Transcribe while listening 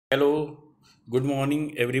Hello, good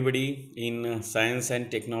morning, everybody in Science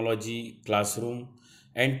and Technology classroom.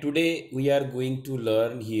 And today we are going to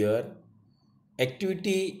learn here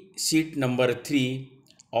activity sheet number 3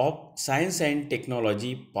 of Science and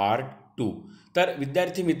Technology part 2. तर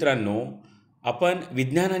विद्यार्थी मित्रांनो, आपण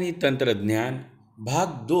विज्ञान आणि तंत्रज्ञान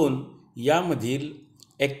भाग 2 यामधील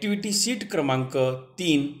ॲक्टिव्हिटी शीट क्रमांक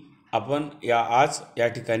 3 आपण आज या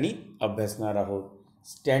ठिकाणी अभ्यासणार आहोत.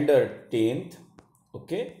 स्टँडर्ड 10th,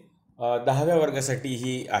 ओके, 10व्या वर्गासाठी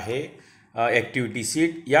ही आहे ॲक्टिव्हिटी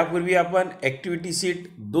शीट. यापूर्वी आपण ॲक्टिव्हिटी शीट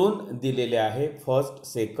 2 दिलेले आहे, फर्स्ट,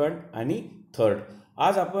 सेकंड आणि थर्ड.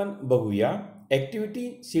 आज आपण बघूया ॲक्टिव्हिटी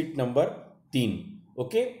शीट नंबर 3.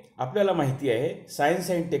 ओके, आपल्याला माहिती आहे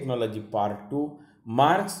science and technology part 2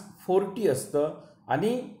 marks 40 असतं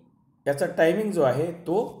आणि याचा टायमिंग जो आहे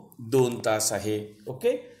तो 2 तास आहे.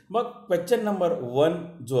 ओके, मग क्वेश्चन नंबर 1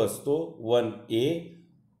 जो असतो 1A,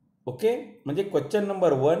 ओके, म्हणजे क्वेश्चन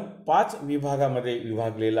नंबर 1 5 विभागामध्ये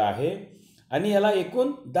विभागलेला आहे आणि याला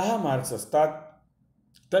एकूण 10 मार्क्स असतात.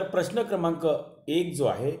 तर प्रश्न क्रमांक 1 जो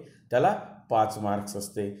आहे त्याला 5 मार्क्स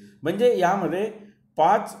असते. म्हणजे यामध्ये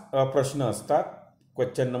 5 प्रश्न असतात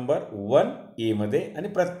क्वेश्चन नंबर 1A मध्ये आणि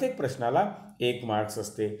प्रत्येक प्रश्नाला 1 मार्क्स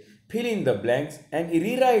असते. Fill in the blanks and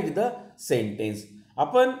rewrite the sentence.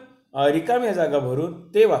 आपण रिकाम्या जागा भरून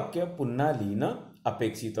ते वाक्य पुन्हा लिहिणं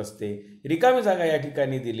अपेक्षित असते. रिकामी जागा या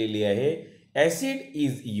ठिकाणी दिलेली आहे. Acid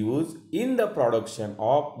is use in the production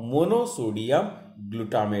of monosodium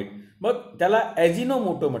glutamate. मग त्याला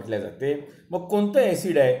ॲजिनोमोटो म्हटले जाते. मग कोणतं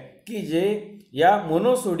ॲसिड आहे की जे या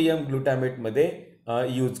मोनोसोडियम ग्लुटामेटमध्ये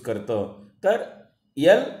यूज करतं? तर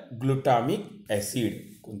एल ग्लुटामिक ॲसिड.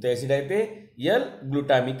 कोणतं ॲसिड आहे ते? L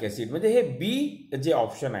ग्लुटामिक acid. म्हणजे हे बी जे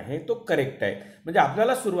ऑप्शन आहे तो करेक्ट आहे. म्हणजे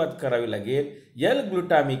आपल्याला सुरुवात करावी लागेल. L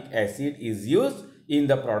ग्लुटामिक acid is use in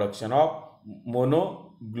the production of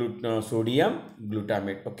sodium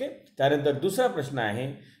glutamate. Okay, त्यानंतर दुसरा प्रश्न आहे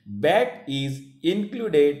bat is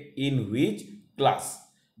included in which class.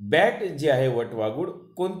 Bat जे आहे वटवाघूळ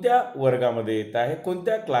कोणत्या वर्गामध्ये येत आहे,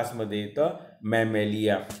 कोणत्या क्लासमध्ये येतं?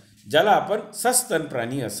 मॅमेलिया, ज्याला आपण सस्तन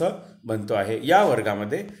प्राणी असं म्हणतो आहे, या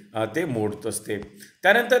वर्गामध्ये ते मोडत असते.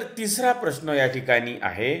 त्यानंतर तिसरा प्रश्न या ठिकाणी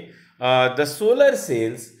आहे the solar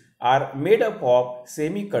cells R made up of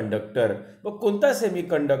semiconductor. मग कोणता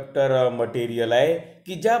सेमीकंडक्टर मटेरियल आहे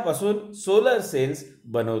की ज्यापासून सोलर सेल्स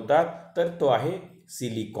बनवतात? तर तो आहे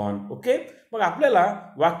सिलिकॉन. ओके, मग आपल्याला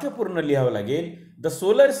वाक्य पूर्ण लिहावं लागेल. The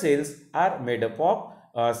solar cells R made up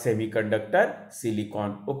of semiconductor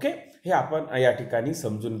silicon. Okay, हे आपण या ठिकाणी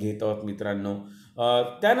समजून घेत आहोत मित्रांनो.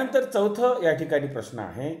 त्यानंतर चौथं या ठिकाणी प्रश्न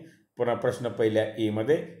आहे. प्रश्न पहिल्या ए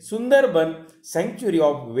मध्ये Sundarban sanctuary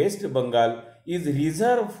of waste Bengal is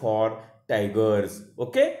reserve for tigers.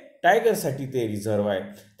 Okay, टायगरसाठी ते रिझर्व आहे.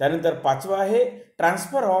 त्यानंतर पाचवा आहे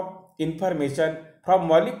transfer of information from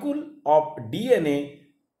molecule of DNA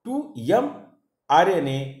to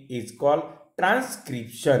mRNA is called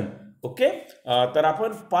transcription. Okay, तर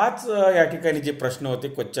आपण 5 या ठिकाणी जे प्रश्न होते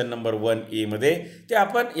क्वेश्चन नंबर 1A मध्ये ते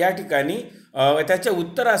आपण या ठिकाणी त्याच्या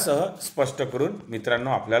उत्तरासह स्पष्ट करून मित्रांनो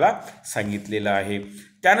आपल्याला सांगितलेलं आहे.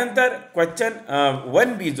 त्यानंतर क्वेश्चन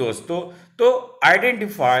 1B जो असतो तो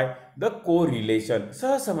आयडेंटिफाय द को रिलेशन,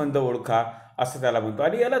 सहसंबंध ओळखा असं त्याला म्हणतो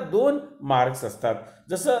आणि याला 2 मार्क्स असतात.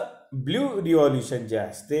 जसं ब्ल्यू रिव्हॉल्युशन जे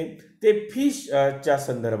असते ते फिशच्या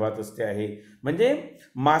संदर्भात असते आहे, म्हणजे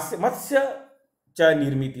मत्स्यच्या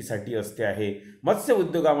निर्मितीसाठी असते आहे, मत्स्य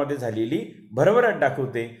उद्योगामध्ये झालेली भरभराट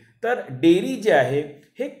दाखवते. तर डेअरी जे आहे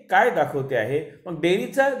हे काय दाखवते आहे? मग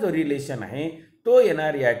डेअरीचा जो रिलेशन आहे तो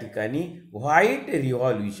येणार या ठिकाणी व्हाईट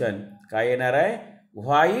रिव्हॉल्युशन. काय येणार आहे?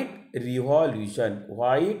 White revolution.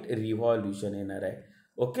 व्हाईट रिव्हॉल्युशन येणार आहे.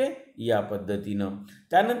 ओके, या पद्धतीनं.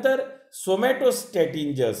 त्यानंतर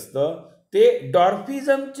सोमॅटोस्टॅटिन जे असतं ते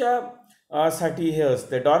डॉर्फिझमच्या साठी हे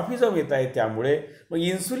असते, डॉर्फिझम येत आहे त्यामुळे. मग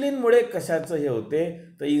इन्सुलिनमुळे कशाचं हे होते?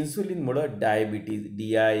 तर इन्सुलिनमुळं डायबिटीज,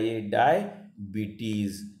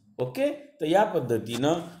 डायबिटीज. ओके, तर या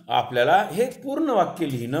पद्धतीनं आपल्याला हे पूर्ण वाक्य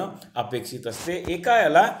लिहिणं अपेक्षित असते. एका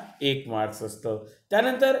याला 1 मार्क्स असतं.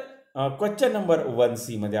 त्यानंतर क्वेश्चन नंबर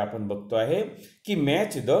 1C मध्ये आपण बघतो आहे की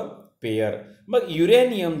मॅच द पेयर. मग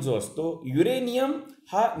युरेनियम जो असतो, युरेनियम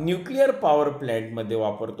हा न्यूक्लिअर पॉवर प्लॅन्टमध्ये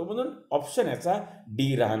वापरतो म्हणून ऑप्शन याचा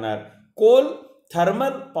डी राहणार. कोल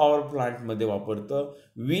थर्मल पॉवर प्लांटमध्ये वापरतं.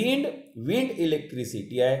 विंड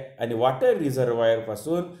इलेक्ट्रिसिटी आहे आणि वॉटर रिझर्वायर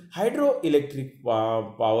पासून हायड्रो इलेक्ट्रिक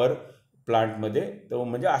पॉवर प्लांटमध्ये तो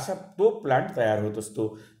म्हणजे अशा तो प्लांट तयार होत असतो.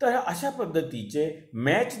 तर अशा पद्धतीचे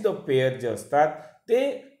मॅच द पेयर जे असतात ते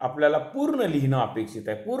आपल्याला पूर्ण लिहिणं अपेक्षित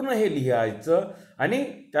आहे. पूर्ण हे लिहायचं आणि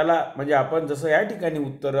त्याला म्हणजे आपण जसं या ठिकाणी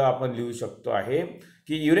उत्तरं आपण लिहू शकतो आहे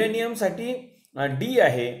की युरेनियमसाठी डी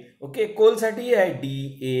आहे. ओके, कोलसाठी आहे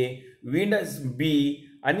डी ए, विंड बी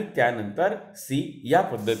आणि त्यानंतर सी या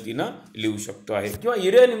पद्धतीनं लिहू शकतो आहे. किंवा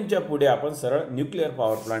युरेनियमच्या पुढे आपण सरळ न्यूक्लिअर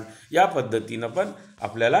पॉवर प्लांट या पद्धतीनं पण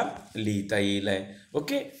आपल्याला लिहिता येईल आहे.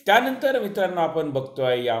 ओके, त्यानंतर मित्रांनो आपण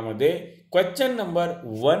बघतोय यामध्ये क्वेश्चन नंबर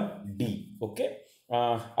 1D. ओके,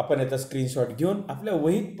 आपण याचा स्क्रीनशॉट घेऊन आपल्या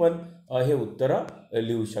वहीत पण हे उत्तर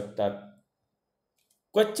लिहू शकतात.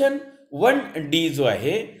 क्वेश्चन 1D जो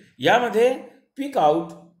आहे यामध्ये पिक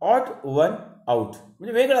आउट ऑट वन आउट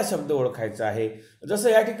म्हणजे वेगळा शब्द ओळखायचा आहे. जसं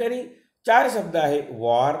या ठिकाणी 4 शब्द आहे,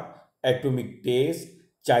 war, atomic taste,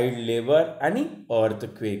 child labour आणि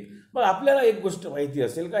अर्थक्वेक. मग आपल्याला एक गोष्ट माहिती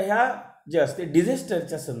असेल का, ह्या जे असते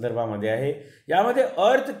डिझास्टरच्या संदर्भामध्ये आहे. यामध्ये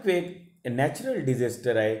अर्थक्वेक नॅचरल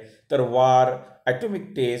डिझास्टर आहे, तर वॉर,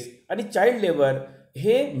 ॲटॉमिक टेस्ट आणि चाइल्ड लेबर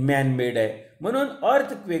हे मॅनमेड आहे. म्हणून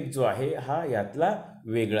अर्थक्वेक जो आहे हा यातला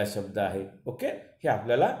वेगळा शब्द आहे. ओके, हे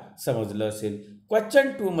आपल्याला समजलं असेल. क्वेश्चन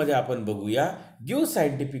 2 मध्ये आपण बघूया, give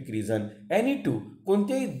scientific reason any two.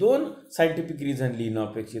 कोणतेही 2 सायंटिफिक रिझन लिहिणं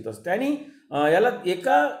अपेक्षित असते आणि याला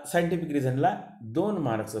एका सायंटिफिक रिझनला 2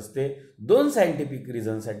 मार्क्स असते. 2 सायंटिफिक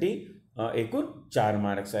रिझनसाठी एकूण 4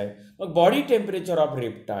 मार्क्स आहे. मग body temperature of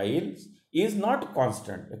reptiles is not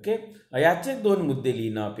constant. Okay, याचे 2 मुद्दे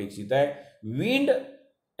लिहिणं अपेक्षित आहे. Wind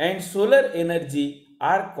and solar energy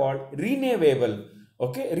R called renewable.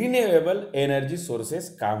 Okay, renewable energy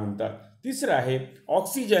sources का म्हणतात. तिसरं आहे,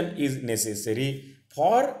 oxygen is necessary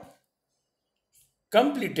for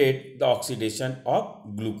completed the oxidation of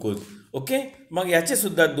glucose. Okay, मग याचे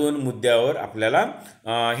सुद्धा 2 मुद्द्यावर आपल्याला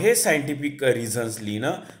हे सायंटिफिक रिझन्स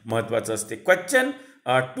लिहिणं महत्त्वाचं असते. क्वेश्चन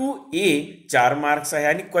 2A 4 मार्क्स आहे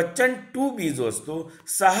आणि क्वेश्चन 2B जो असतो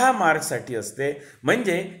 6 मार्क्ससाठी असते.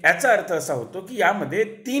 म्हणजे याचा अर्थ असा होतो की यामध्ये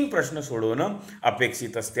 3 प्रश्न सोडवणं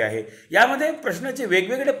अपेक्षित असते आहे. यामध्ये प्रश्नाचे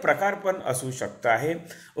वेगवेगळे प्रकार पण असू शकत आहे.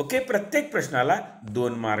 ओके, प्रत्येक प्रश्नाला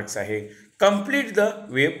 2 मार्क्स आहे. Complete the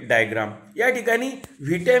web diagram. या ठिकाणी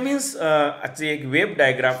व्हिटॅमिन्स चे एक वेब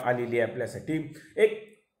डायग्राम आलेली आहे आपल्यासाठी. एक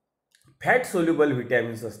फॅट सोल्युबल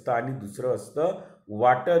व्हिटॅमिन्स असतं आणि दुसरं असतं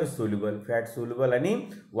वॉटर सोल्युबल. फॅट सोल्युबल आणि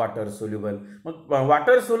वॉटर सोल्युबल. मग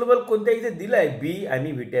वॉटर सोल्युबल कोणत्या इथे दिलं आहे, बी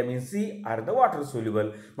आणि vitamin C R the water soluble.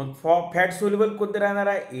 मग फॅट सोल्युबल कोणते राहणार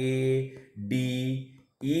आहे, ए, डी,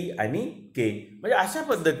 ई आणि के. म्हणजे अशा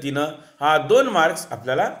पद्धतीनं हा 2 मार्क्स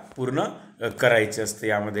आपल्याला पूर्ण करायचे असते.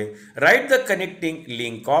 यामध्ये write the connecting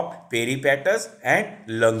link of पेरिपॅटस and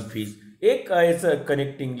lungfish. एक याचं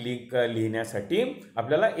कनेक्टिंग लिंक लिहिण्यासाठी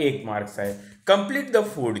आपल्याला 1 मार्क्स आहे. Complete the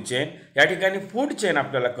food chain. या ठिकाणी फूड चेन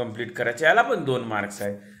आपल्याला कंप्लीट करायचे, याला पण 2 मार्क्स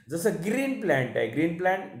आहे. जसं ग्रीन प्लांट आहे, green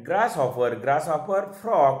plant grass hopper, grass hopper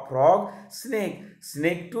frog, frog snake,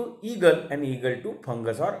 snake to eagle आणि eagle to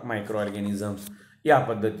fungus or micro organisms. या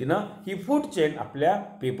पद्धतीनं ही फूड चेन आपल्या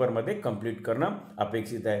पेपरमध्ये कंप्लीट करणं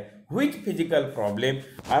अपेक्षित आहे. Which physical problem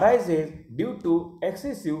arises due to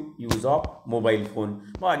excessive use of mobile phone.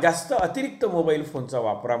 मग जास्त अतिरिक्त मोबाईल फोनचा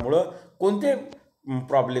वापरामुळं कोणते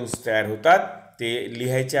प्रॉब्लेम्स तयार होतात ते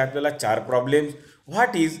लिहायचे आपल्याला. 4 problems.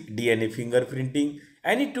 What is DNA fingerprinting,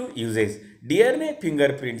 any two uses. DNA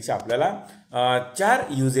फिंगरप्रिंटचे आपल्याला 4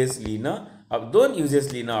 युजेस लिहिणं, 2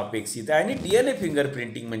 युजेस लिहिणं अपेक्षित आहे आणि DNA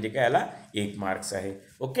फिंगरप्रिंटिंग म्हणजे काय, याला 1 मार्क्स आहे.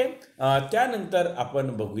 ओके, त्यानंतर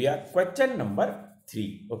आपण बघूया question number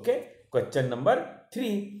 3. Okay, question number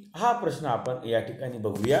 3 हा प्रश्न आपण या ठिकाणी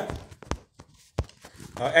बघूया.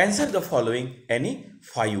 Answer the following any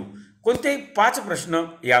 5. कोणतेही 5 प्रश्न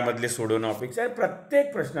यामधले सोडवणं अपेक्षित आहे.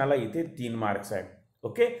 प्रत्येक प्रश्नाला इथे 3 मार्क्स आहेत.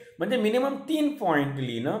 ओके, म्हणजे मिनिमम 3 पॉईंट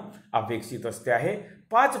लिहिणं अपेक्षित असते आहे.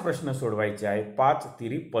 5 प्रश्न सोडवायचे आहे. 5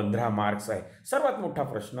 तिरी 15 मार्क्स आहे. सर्वात मोठा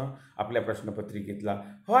प्रश्न आपल्या प्रश्नपत्रिकेतला.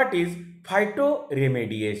 What is phyto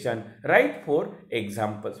remediation, right 4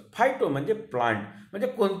 examples. Phyto म्हणजे प्लांट, म्हणजे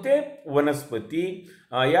कोणते वनस्पती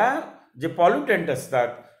या जे पॉल्युटंट असतात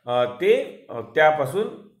ते त्यापासून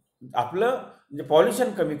आपलं म्हणजे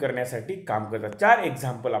पॉल्युशन कमी करण्यासाठी काम करतात. 4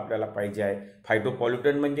 एक्झाम्पल आपल्याला पाहिजे आहे. फायटो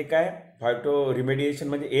पॉल्युटंट म्हणजे काय, फायटो रिमेडिएशन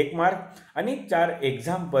म्हणजे 1 मार्क आणि 4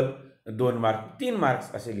 एक्झाम्पल 2 मार्क, 3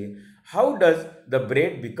 मार्क्स असे लिहिले. How does the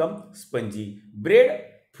bread become spongy. Bread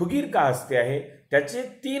फुगीर का असते आहे, त्याचे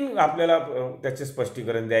 3 आपल्याला त्याचे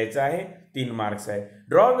स्पष्टीकरण द्यायचं आहे. 3 मार्क्स आहे.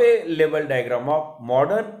 Draw a level diagram of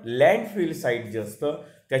modern landfill site जे असतं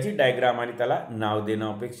त्याची डायग्राम आणि त्याला नाव देणं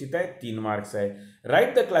अपेक्षित आहे. 3 मार्क्स आहे.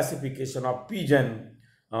 Write the classification of pigeon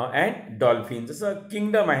and dolphin. जसं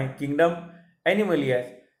किंगडम आहे, किंगडम ॲनिमली आहे,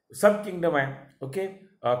 सब किंगडम आहे. ओके,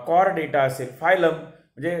 कॉर डेटा असेल, फायलम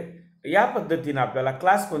म्हणजे या पद्धतीनं आपल्याला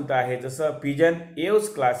क्लास कोणता आहे, जसं पिजन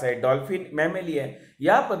एव्स क्लास आहे, डॉल्फिन मॅमेली आहे.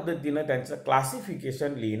 या पद्धतीनं त्यांचं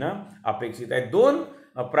क्लासिफिकेशन लिहिणं अपेक्षित आहे. 2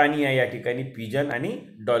 प्राणी आहे या ठिकाणी पिजन आणि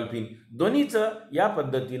डॉल्फिन दोन्हीचं या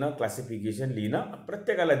पद्धतीनं क्लासिफिकेशन लिहिणं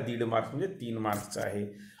प्रत्येकाला 1.5 मार्क्स म्हणजे 3 मार्क्सचं आहे.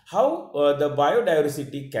 How the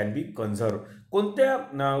biodiversity can be conserve,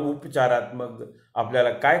 कोणत्या उपचारात्मक आपल्याला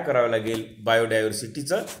काय करावं लागेल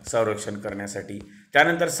बायोडायव्हर्सिटीचं संरक्षण करण्यासाठी.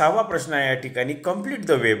 त्यानंतर 6वा प्रश्न आहे या ठिकाणी complete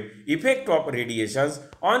the web effect of radiations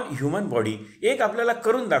on human body. एक आपल्याला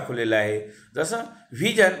करून दाखवलेलं आहे, जसं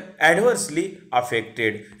व्हिजन ॲडव्हर्सली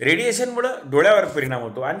अफेक्टेड, रेडिएशनमुळं डोळ्यावर परिणाम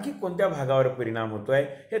होतो, आणखी कोणत्या भागावर परिणाम होतो आहे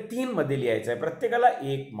हे 3 मध्ये लिहायचं आहे, प्रत्येकाला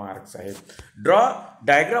 1 मार्क्स आहे. Draw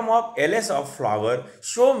diagram of LS of flower,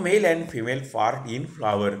 show mail and female part in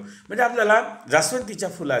flower. म्हणजे आपल्याला जास्वंदीच्या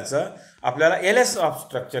फुलाचं आपल्याला एलएस ऑफ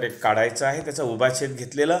स्ट्रक्चर एक काढायचं आहे, त्याचा उभा छेद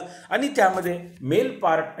घेतलेलं आणि त्यामध्ये मेल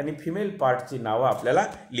पार्ट आणि फिमेल पार्टची नावं आपल्याला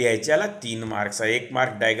लिहायची. याला 3 मार्क्स आहे. 1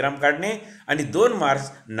 मार्क डायग्राम काढणे आणि 2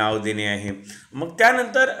 मार्क्स नाव देणे आहे. मग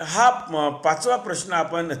त्यानंतर हा 5वा प्रश्न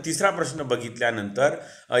आपण 3रा प्रश्न बघितल्यानंतर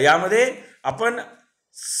यामध्ये आपण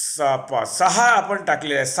 6 आपण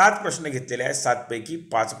टाकलेले आहे, 7 प्रश्न घेतलेले आहेत, 7 पैकी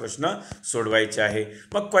 5 प्रश्न सोडवायचे आहे.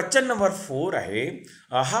 मग क्वेश्चन नंबर 4 आहे,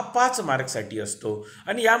 हा 5 मार्कसाठी असतो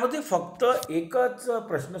आणि यामध्ये फक्त एकच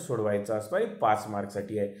प्रश्न सोडवायचा असतो आणि 5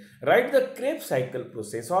 मार्कसाठी आहे. Write the crab cycle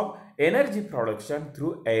process of energy production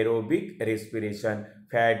through aerobic respiration,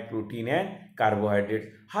 fat, protein and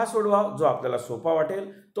carbohydrate. हा सोडवा जो आपल्याला सोपा वाटेल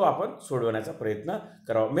तो आपण सोडवण्याचा प्रयत्न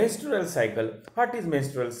करावा. Menstrual cycle, what is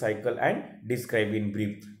menstrual cycle and describe in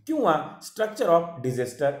brief, किंवा structure of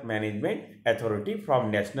disaster management authority from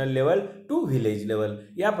national level two village level.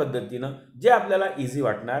 या पद्धतीनं जे आपल्याला इझी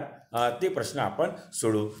वाटणार ते प्रश्न आपण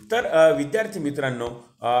सोडू. तर विद्यार्थी मित्रांनो,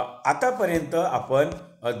 आतापर्यंत आपण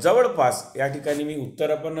जवळपास या ठिकाणी मी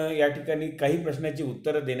उत्तरं पण या ठिकाणी काही प्रश्नाची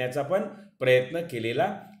उत्तरं देण्याचा पण प्रयत्न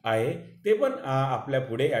केलेला आहे, ते पण आपल्या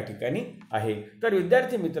पुढे या ठिकाणी आहे. तर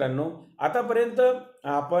विद्यार्थी मित्रांनो, आतापर्यंत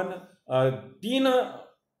आपण 3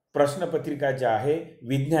 प्रश्नपत्रिका ज्या आहे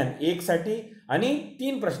विज्ञान 1 साठी आणि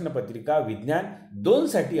 3 प्रश्नपत्रिका विज्ञान 2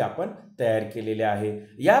 साठी आपण तयार केलेल्या आहे.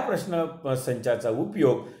 या प्रश्नसंचाचा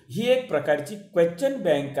उपयोग ही एक प्रकारची क्वेश्चन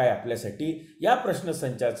बँक आहे आपल्यासाठी. या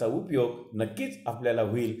प्रश्नसंचाचा उपयोग नक्कीच आपल्याला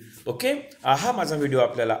होईल. ओके, हा माझा व्हिडिओ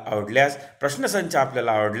आपल्याला आवडल्यास, प्रश्नसंच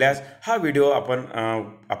आपल्याला आवडल्यास हा व्हिडिओ आपण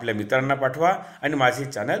आपल्या मित्रांना पाठवा आणि माझे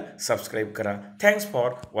चॅनल सबस्क्राईब करा. Thanks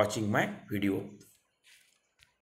for watching my video.